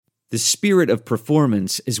The spirit of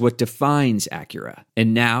performance is what defines Acura,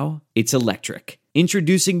 and now it's electric.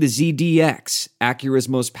 Introducing the ZDX, Acura's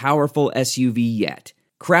most powerful SUV yet.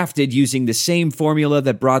 Crafted using the same formula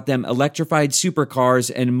that brought them electrified supercars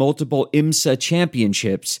and multiple IMSA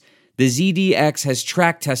championships, the ZDX has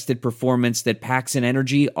track-tested performance that packs an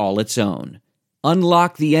energy all its own.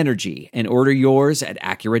 Unlock the energy and order yours at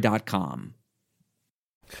Acura.com.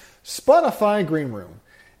 Spotify Green Room.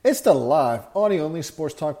 It's the live, audio-only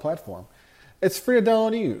sports talk platform. It's free to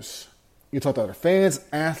download and use. You talk to other fans,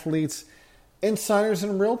 athletes, insiders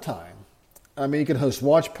in real time. I mean, you can host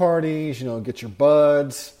watch parties, get your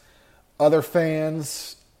buds, other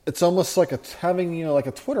fans. It's almost like having, like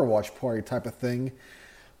a Twitter watch party type of thing.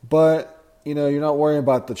 But, you're not worrying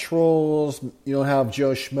about the trolls. You don't have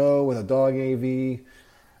Joe Schmo with a dog AV,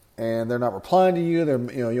 and they're not replying to you.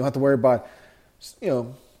 You don't have to worry about,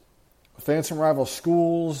 fans from rival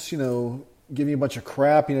schools, giving you a bunch of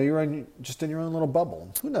crap. You're just in your own little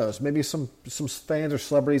bubble. Who knows? Maybe some fans or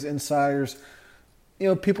celebrities, insiders,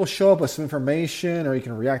 people show up with some information, or you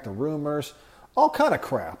can react to rumors, all kind of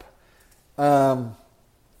crap. All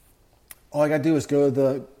I got to do is go to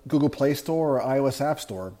the Google Play Store or iOS App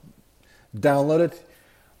Store, download it,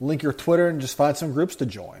 link your Twitter, and just find some groups to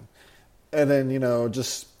join. And then,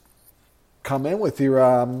 just come in with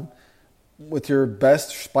your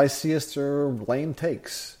best, spiciest, or lame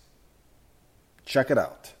takes. Check it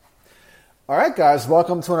out. All right, guys,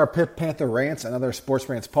 welcome to our Pitt Panther Rants, another Sports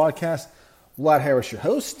Rants podcast. Vlad Harris, your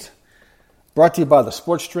host. Brought to you by the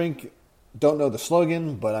Sports Drink. Don't know the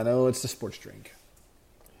slogan, but I know it's the Sports Drink.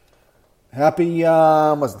 Happy,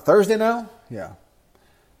 was it Thursday now? Yeah.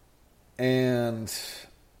 And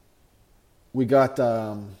we got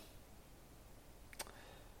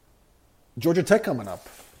Georgia Tech coming up.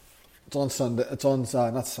 It's on Sunday. It's on,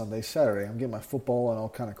 not Sunday, Saturday. I'm getting my football and all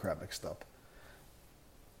kind of crap mixed up.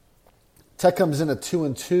 Tech comes in at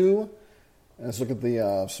 2-2. Let's look at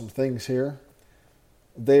the some things here.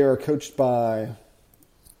 They are coached by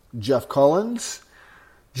Jeff Collins.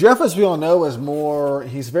 Jeff, as we all know,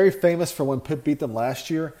 he's very famous for when Pitt beat them last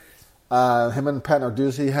year. Him and Pat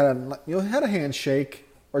Narduzzi had a handshake,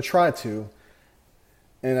 or tried to.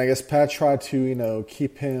 And I guess Pat tried to,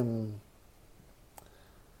 keep him,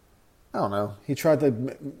 I don't know. He tried to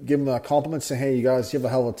give him a compliment, saying, hey, you guys, you have a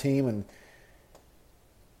hell of a team. And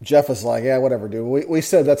Jeff was like, yeah, whatever, dude. We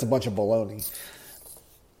said that's a bunch of baloney.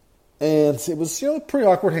 And it was, a pretty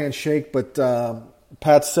awkward handshake, but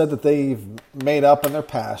Pat said that they've made up in their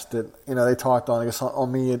past. That, they talked on, I guess,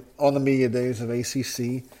 on the media days of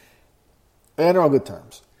ACC. And they're on good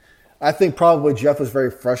terms. I think probably Jeff was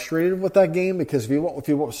very frustrated with that game because if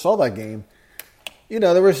you saw that game,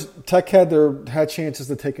 there was Tech had chances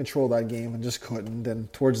to take control of that game and just couldn't.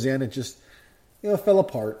 And towards the end, it just fell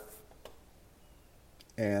apart.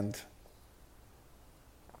 And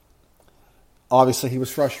obviously, he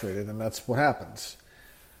was frustrated, and that's what happens.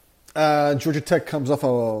 Georgia Tech comes off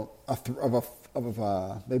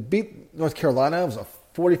they beat North Carolina. It was a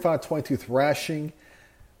 45-22 thrashing.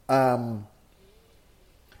 For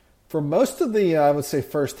most of the, I would say,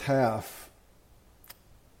 first half,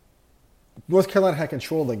 North Carolina had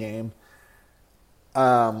control of the game.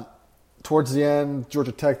 Towards the end,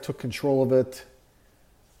 Georgia Tech took control of it.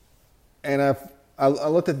 And I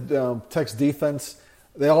looked at Tech's defense.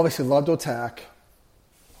 They obviously love to attack.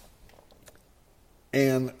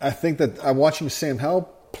 And I think that I'm watching Sam Howell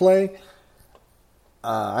play.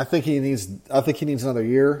 I think he needs another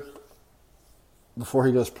year before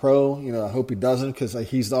he goes pro. I hope he doesn't because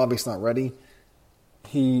he's obviously not ready.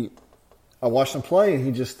 I watched him play,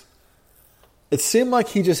 and it seemed like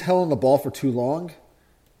he just held on the ball for too long.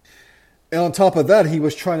 And on top of that, he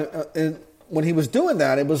was trying to, and when he was doing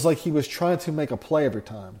that, it was like he was trying to make a play every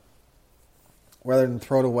time, rather than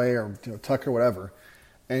throw it away or tuck or whatever.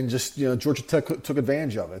 And just, Georgia Tech took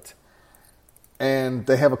advantage of it. And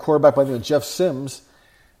they have a quarterback by the name of Jeff Sims.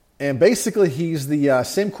 And basically, he's the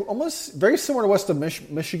same, almost very similar to Western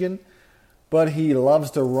Michigan, but he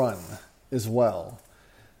loves to run as well.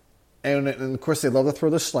 And of course, they love to throw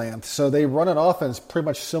the slant. So they run an offense pretty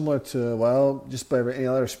much similar to, just by any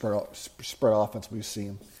other spread offense we've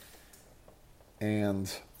seen.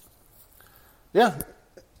 And, yeah,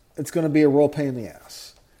 it's going to be a real pain in the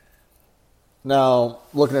ass. Now,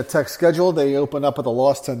 looking at Tech's schedule, they open up with a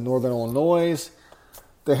loss to Northern Illinois.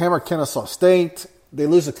 They hammer Kennesaw State. They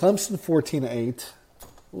lose to Clemson 14-8.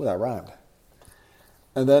 Ooh, that rhymed.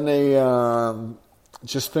 And then they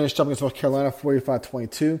just finished up against North Carolina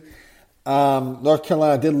 45-22. North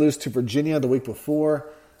Carolina did lose to Virginia the week before.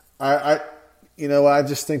 I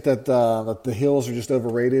just think that the Hills are just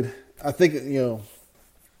overrated. I think,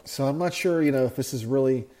 so I'm not sure, if this is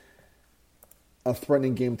really a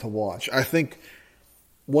threatening game to watch. I think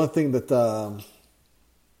one thing that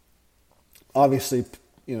obviously,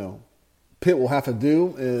 Pitt will have to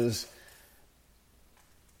do is,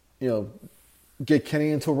 get Kenny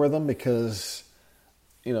into a rhythm because,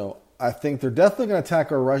 I think they're definitely going to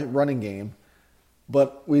attack our running game,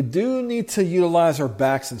 but we do need to utilize our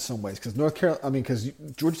backs in some ways because because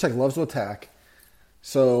Georgia Tech loves to attack.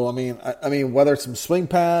 So I mean, whether it's some swing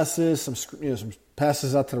passes, some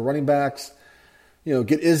passes out to the running backs,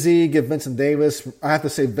 get Izzy, get Vincent Davis. I have to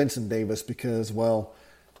say Vincent Davis because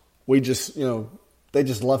we just they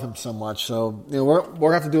just love him so much. So we're going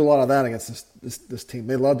to have to do a lot of that against this team.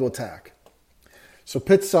 They love to attack. So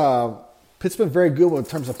Pitt's been very good in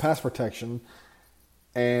terms of pass protection,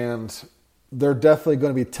 and they're definitely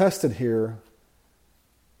going to be tested here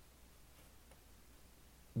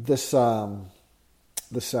this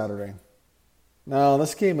Saturday. Now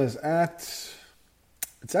this game is at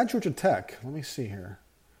Georgia Tech. Let me see here.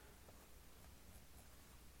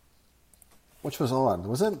 Which was odd.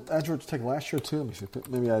 Was it at Georgia Tech last year too? Let me see.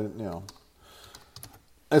 Maybe I didn't.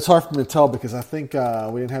 It's hard for me to tell because I think we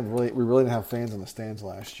really didn't have fans in the stands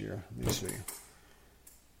last year. Let me see.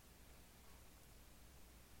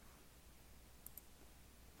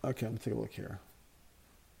 Okay, let me take a look here.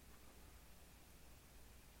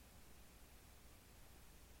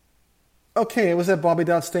 Okay, it was at Bobby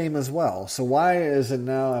Dodd Stadium as well. So why is it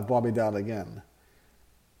now at Bobby Dodd again?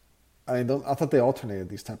 I thought they alternated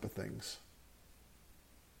these type of things.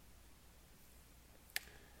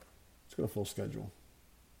 Let's go to full schedule.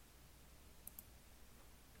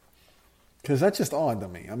 Because that's just odd to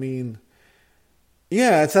me. I mean,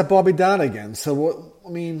 yeah, it's at Bobby Dodd again. So what?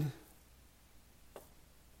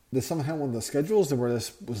 Did someone have one of the schedules where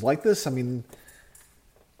this was like this? I mean,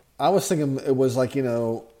 I was thinking it was like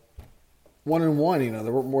 1-1.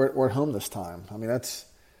 We're at home this time. I mean, that's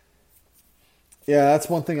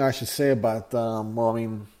one thing I should say about.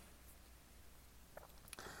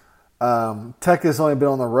 Tech has only been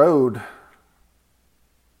on the road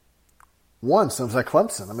once. It was at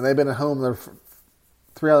Clemson. I mean, they've been at home.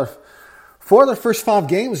 Four of their first 5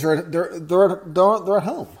 games they're at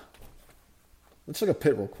home. Let's look at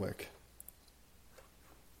Pitt real quick.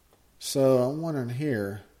 So I'm wondering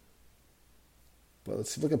here, but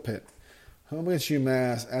let's look at Pitt. Home against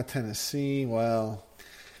UMass, at Tennessee. Well,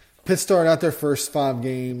 Pitt started out their first 5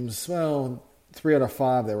 games. Well, 3 out of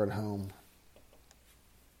 5 they were at home.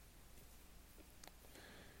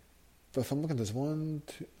 But if I'm looking at this 1,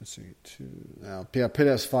 2, let's see, 2. Now, yeah, Pitt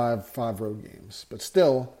has 5 road games, but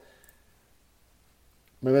still,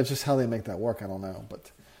 maybe that's just how they make that work. I don't know,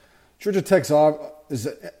 but Georgia Tech is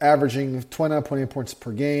averaging 29.8 points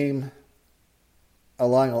per game,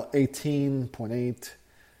 allowing 18.8,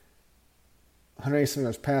 187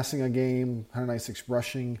 yards passing a game, 196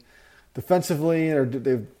 rushing. Defensively,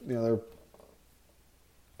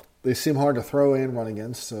 they seem hard to throw and run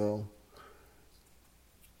against. So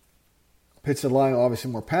Pitt's allowing obviously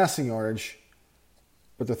more passing yardage,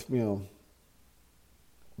 but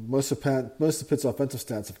most of Pitt's offensive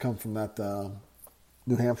stats have come from that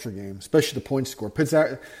New Hampshire game, especially the point score. Pitt's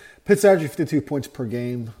averaging 52 points per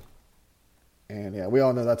game, and yeah, we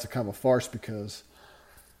all know that's a kind of a farce because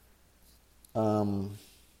most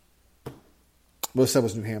of that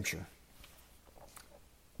was New Hampshire.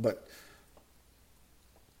 But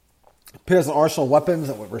Pitt has an arsenal of weapons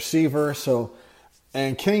at receiver,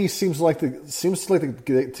 and Kenny seems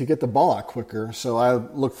to get the ball out quicker. So I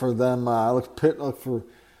look for them. Look for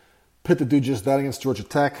Pitt to do just that against Georgia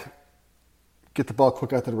Tech. Get the ball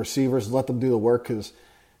quick out to the receivers and let them do the work because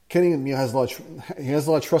Kenny has a lot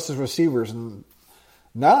of trust in his receivers. And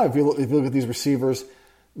now, if you look at these receivers,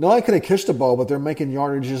 not only can they catch the ball, but they're making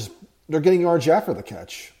yardages. They're getting yards after the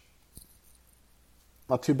catch.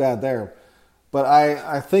 Not too bad there. But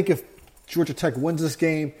I think if Georgia Tech wins this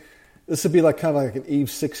game, this would be like kind of like an Eve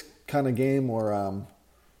 6 kind of game, or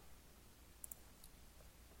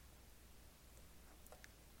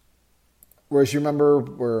whereas you remember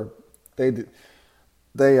where they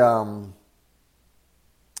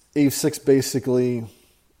Eve 6 basically.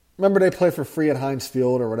 Remember they played for free at Heinz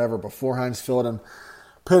Field or whatever before Heinz Field, and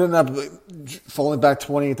Pitt ended up falling back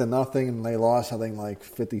 20-0, and they lost I think like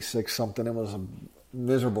 56 something. It was a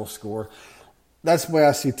miserable score. That's the way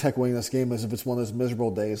I see Tech winning this game, is if it's one of those miserable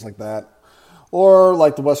days like that, or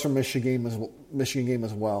like the Western Michigan game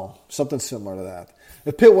as well, something similar to that.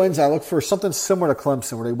 If Pitt wins, I look for something similar to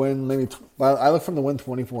Clemson, where they win maybe. I look for them to win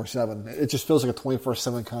 24-7. It just feels like a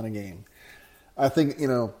 24-7 kind of game. I think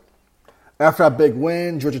after that big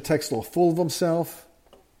win, Georgia Tech's a little full of himself,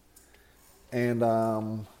 and I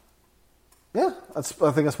think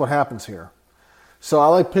that's what happens here. So I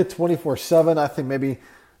like Pitt 24-7. I think maybe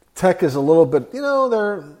Tech is a little bit,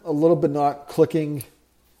 they're a little bit not clicking,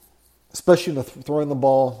 especially in the throwing the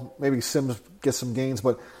ball. Maybe Sims gets some gains,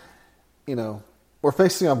 but, we're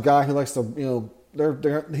facing a guy who likes to,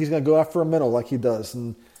 he's going to go after a middle like he does.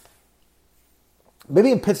 And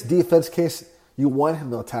maybe in Pitt's defense case, you want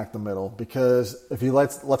him to attack the middle because if he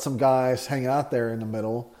let some guys hang out there in the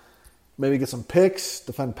middle, maybe get some picks,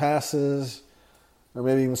 defend passes, or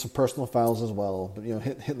maybe even some personal fouls as well. But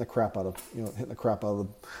hitting the crap out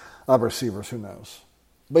of receivers. Who knows?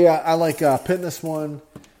 But yeah, I like Pitt in this one.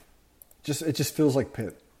 It just feels like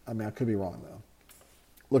Pitt. I mean, I could be wrong though.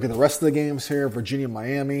 Look at the rest of the games here. Virginia,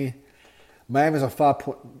 Miami. Miami's a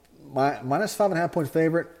minus 5.5 point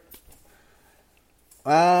favorite.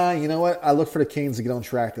 You know what? I look for the Canes to get on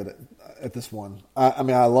track at this one. I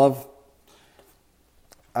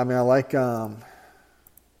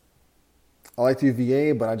like the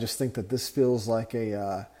UVA, but I just think that this feels like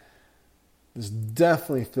this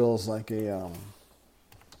definitely feels like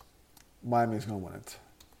Miami's going to win it.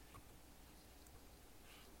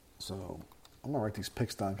 So I'm going to write these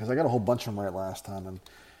picks down because I got a whole bunch of them right last time, and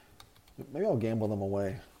maybe I'll gamble them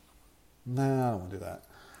away. Nah, I don't want to do that.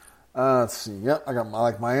 Let's see. Yep, I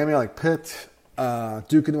like Miami. I like Pitt.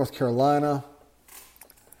 Duke and North Carolina.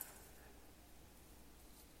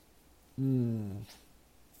 North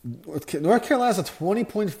Carolina's a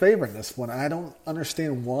 20-point favorite in this one. I don't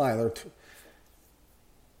understand why.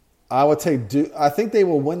 I would take Duke. I think they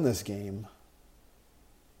will win this game,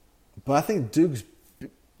 but I think Duke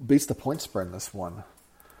beats the point spread in this one.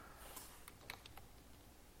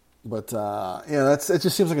 But it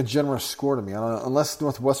just seems like a generous score to me. I don't know, unless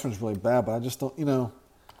Northwestern's really bad, but I just don't.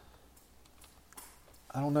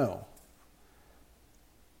 I don't know.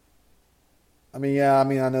 I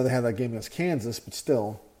know they had that game against Kansas, but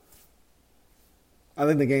still. I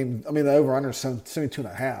think the over-under is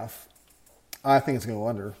 72.5. I think it's going to go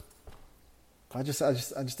under. I just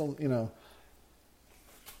don't,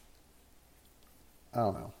 I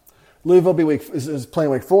don't know. Louisville is playing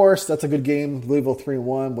Wake Forest. That's a good game. Louisville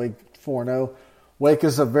 3-1, Wake 4-0. Wake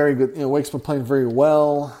is a very good, Wake's been playing very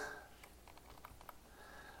well.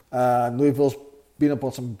 Louisville's beating up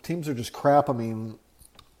on some teams that are just crap. I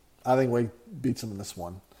think Wake beats them in this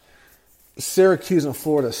one. Syracuse and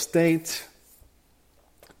Florida State.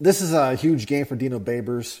 This is a huge game for Dino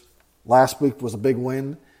Babers. Last week was a big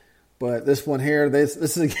win. But this one here, this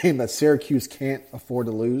is a game that Syracuse can't afford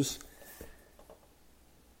to lose.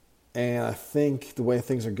 And I think the way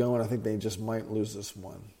things are going, I think they just might lose this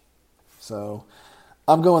one. So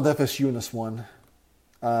I'm going with FSU in this one.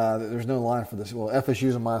 There's no line for this. Well,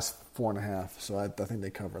 FSU's a minus 4.5, so I think they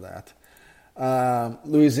cover that.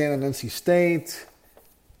 Louisiana and NC State.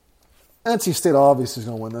 NC State obviously is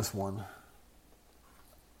going to win this one.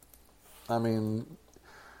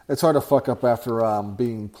 It's hard to fuck up after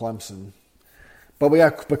beating Clemson. But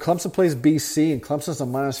Clemson plays BC, and Clemson's a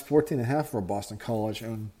minus 14.5 for Boston College.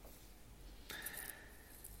 And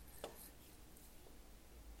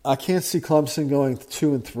I can't see Clemson going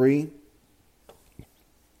 2-3.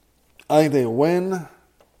 I think they win.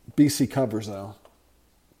 BC covers, though.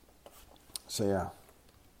 So, yeah.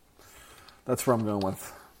 That's where I'm going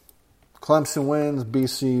with. Clemson wins.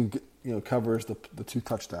 BC, covers the 2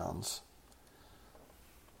 touchdowns.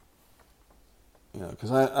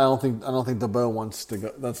 Because I don't think DeBow wants to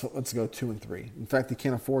go. Let's go 2-3. In fact, he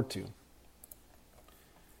can't afford to.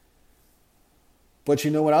 But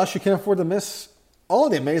you know what else you can't afford to miss? All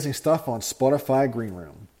of the amazing stuff on Spotify Green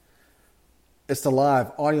Room. It's the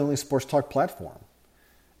live audio-only sports talk platform.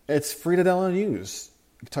 It's free to download and use.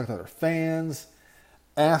 You can talk to other fans,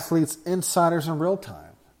 athletes, insiders in real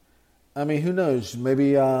time. Who knows?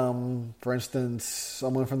 Maybe, for instance,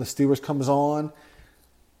 someone from the Steelers comes on.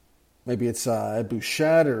 Maybe it's Ed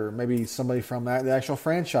Bouchette or maybe somebody from the actual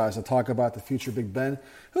franchise to talk about the future Big Ben.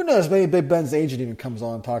 Who knows? Maybe Big Ben's agent even comes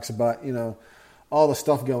on and talks about, all the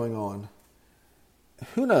stuff going on.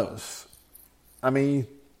 Who knows?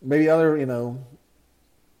 Maybe other,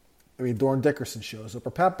 Doran Dickerson shows up or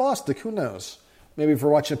Pat Bostic. Who knows? Maybe if we're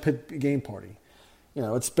watching a Pitt game party.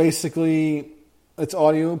 It's basically, it's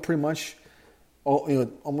audio pretty much,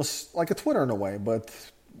 almost like a Twitter in a way, but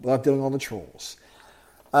without dealing with all the trolls.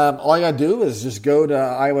 All you got to do is just go to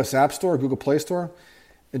iOS App Store or Google Play Store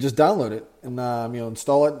and just download it. And,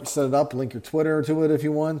 install it, set it up, link your Twitter to it if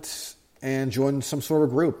you want, and join some sort of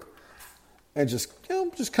group. And just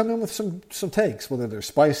come in with some takes, whether they're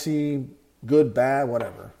spicy, good, bad,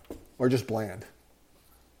 whatever, or just bland.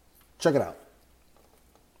 Check it out.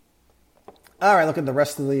 All right, look at the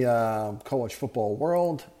rest of the college football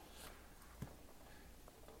world.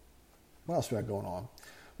 What else we got going on?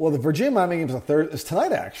 Well, the Virginia Miami game is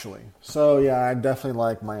tonight, actually. So, yeah, I definitely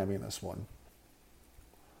like Miami in this one.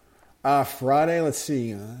 Friday, let's see.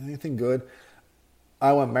 Anything good?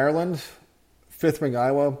 Iowa, Maryland. 5th-ranked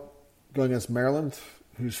Iowa going against Maryland,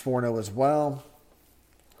 who's 4-0 as well.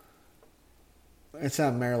 It's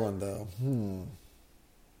not Maryland, though.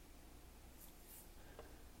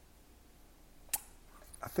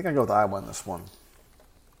 I think I go with Iowa in this one.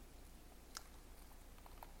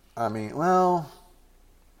 I mean, well,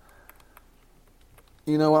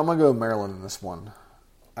 you know what? I'm going to go with Maryland in this one.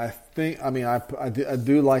 I do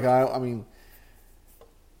like Iowa.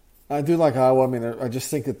 I do like Iowa. I just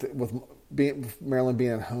think that with Maryland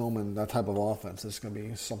being at home and that type of offense, there's going to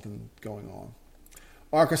be something going on.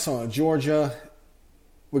 Arkansas and Georgia.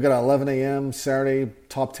 We got 11 a.m. Saturday,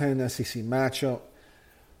 top 10 SEC matchup.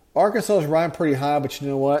 Arkansas is riding pretty high, but you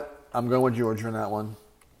know what? I'm going with Georgia in that one.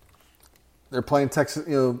 They're playing Texas.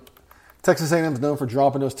 Texas A&M is known for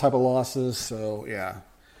dropping those type of losses, so yeah.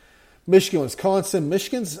 Michigan, Wisconsin.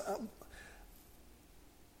 Michigan's.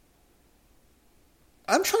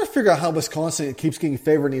 I'm trying to figure out how Wisconsin keeps getting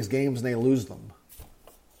favored in these games and they lose them.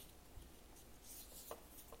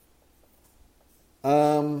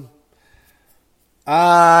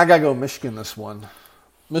 I gotta go Michigan this one.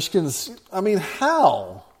 Michigan's.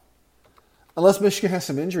 How? Unless Michigan has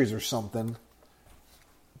some injuries or something.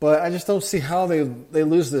 But I just don't see how they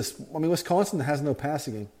lose this. Wisconsin has no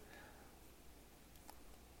passing game.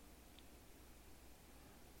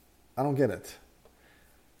 I don't get it.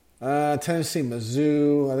 Tennessee,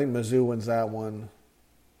 Mizzou. I think Mizzou wins that one.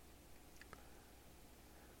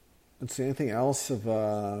 Let's see, anything else of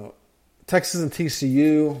Texas and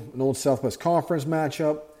TCU, an old Southwest Conference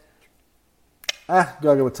matchup. Gotta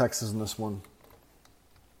go with Texas in this one.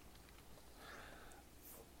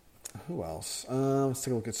 Who else? Let's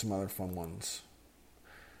take a look at some other fun ones.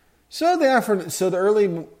 So the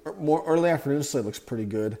early afternoon slate looks pretty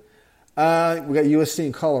good. We got USC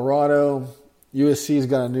and Colorado. USC's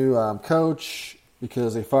got a new coach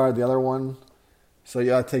because they fired the other one. So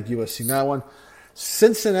yeah, I'll take USC in that one.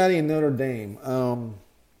 Cincinnati and Notre Dame.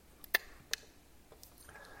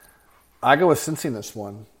 I go with Cincy in this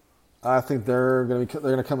one. I think they're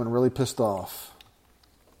gonna come in really pissed off.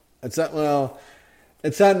 It's at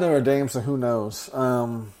Notre Dame, so who knows?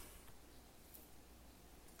 You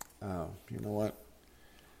know what?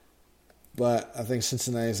 But I think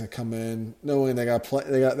Cincinnati's gonna come in knowing they're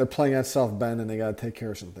playing at South Bend and they got to take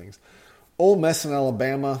care of some things. Ole Miss and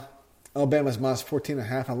Alabama. Alabama's minus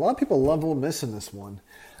 14.5. A lot of people love Ole Miss in this one.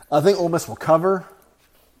 I think Ole Miss will cover,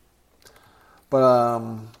 but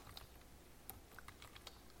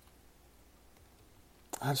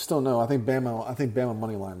I just don't know. I think Bama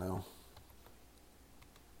money line now.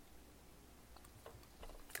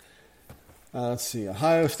 Let's see.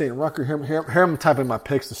 Ohio State and Rutgers. Here I'm typing my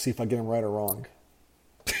picks to see if I get them right or wrong.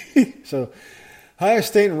 So, Ohio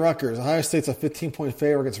State and Rutgers. Ohio State's a 15-point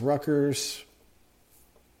favorite against Rutgers.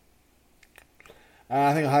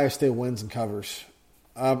 I think Ohio State wins and covers.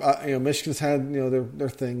 Michigan's had their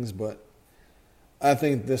things, but I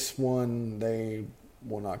think this one they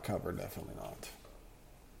will not cover. Definitely not.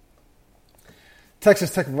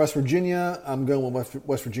 Texas Tech and West Virginia. I'm going with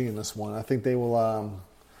West Virginia in this one. I think they will.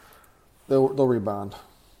 They'll rebound.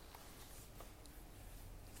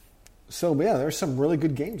 So, yeah, there's some really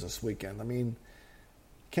good games this weekend.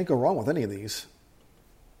 Can't go wrong with any of these.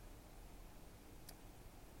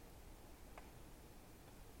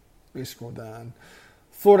 Let me scroll down.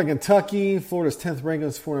 Florida, Kentucky. Florida's 10th ranked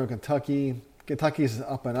against Florida, Kentucky. Kentucky's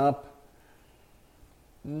up and up.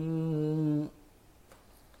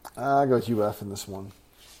 I'll go with UF in this one.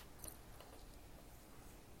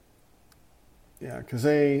 Yeah, because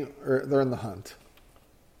they're in the hunt.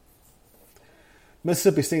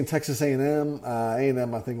 Mississippi State and Texas A&M.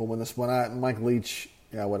 A&M, I think, will win this one. Mike Leach,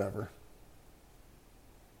 yeah, whatever.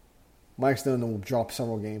 Mike's known to drop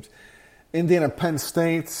several games. Indiana, Penn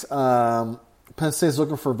State. Penn State's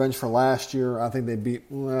looking for revenge for last year. I think they they're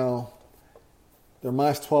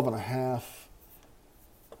minus 12.5.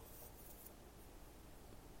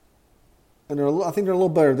 And I think they're a little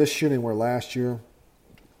better this year than they were last year.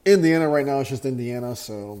 Indiana right now is just Indiana,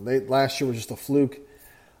 so last year was just a fluke.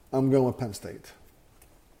 I'm going with Penn State.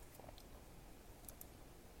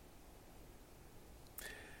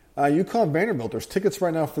 UConn Vanderbilt. There's tickets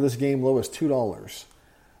right now for this game low as $2.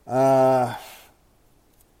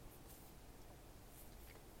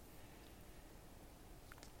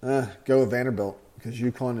 Go with Vanderbilt because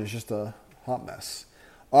UConn is just a hot mess.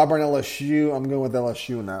 Auburn LSU. I'm going with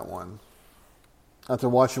LSU in that one. After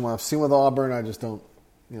watching what I've seen with Auburn, I just don't.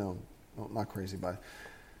 Not crazy by it.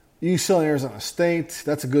 UCLA and Arizona State.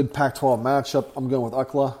 That's a good Pac-12 matchup. I'm going with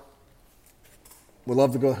UCLA. Would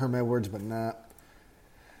love to go with Herm Edwards, but not.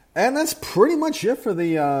 And that's pretty much it for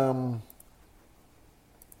the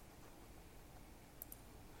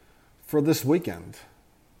for this weekend.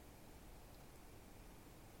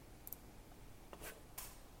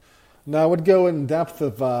 Now I would go in depth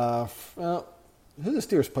of who the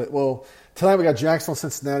Steelers play. Well, tonight we got Jacksonville,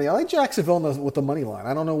 Cincinnati. I like Jacksonville with the money line.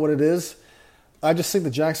 I don't know what it is. I just think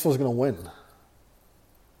that Jacksonville is going to win.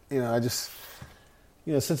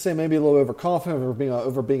 Since they may be a little overconfident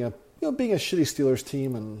over being a shitty Steelers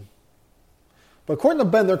team, but according to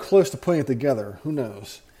Ben, they're close to putting it together. Who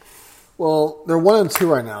knows? Well, they're 1-2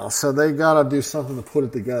 right now, so they got to do something to put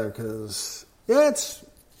it together because it's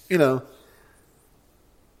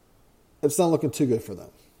it's not looking too good for them.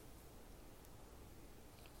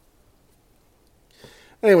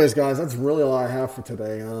 Anyways, guys, that's really all I have for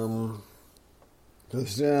today.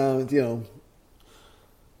 Because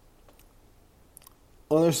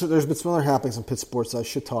well, there's been some other happenings in Pitt sports that I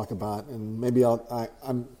should talk about, and maybe I'll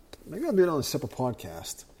do it on a separate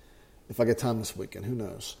podcast if I get time this weekend. Who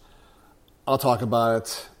knows? I'll talk about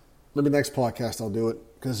it. Maybe next podcast I'll do it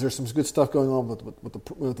because there's some good stuff going on with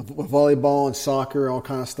volleyball and soccer, all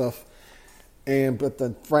kind of stuff. But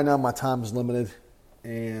right now my time is limited,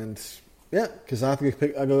 and because I have to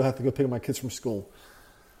go pick up my kids from school.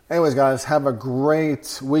 Anyways, guys, have a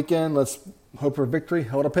great weekend. Let's hope for a victory.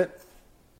 Hold up, Pitt.